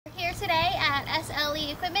at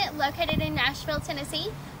SLE Equipment located in Nashville, Tennessee.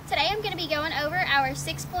 Today I'm going to be going over our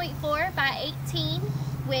 6.4 by 18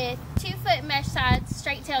 with 2-foot mesh sides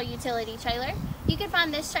straight tail utility trailer. You can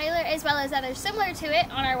find this trailer as well as others similar to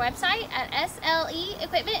it on our website at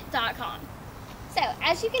sleequipment.com. So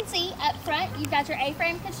as you can see up front, you've got your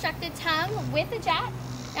A-frame constructed tongue with a jack.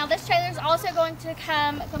 Now this trailer is also going to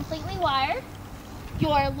come completely wired.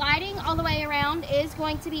 Your lighting all the way around is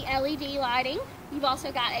going to be LED lighting. You've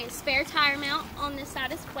also got a spare tire mount on this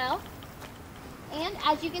side as well. And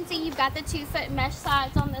as you can see, you've got the 2-foot mesh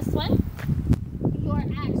sides on this one. Your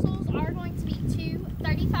axles are going to be two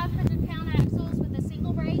 3,500-pound axles with a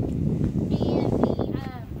single brake, and the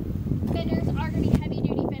fenders are going to be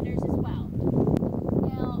heavy-duty fenders as well.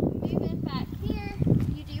 Now, moving back here,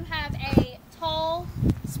 you do have a tall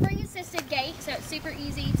spring-assisted gate, so it's super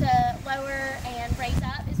easy to lower and raise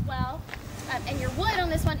up as well. And your wood on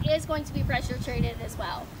this one is going to be pressure treated as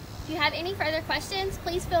well. If you have any further questions,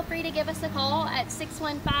 please feel free to give us a call at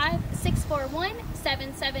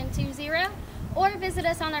 615-641-7720 or visit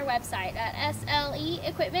us on our website at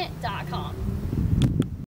sleequipment.com.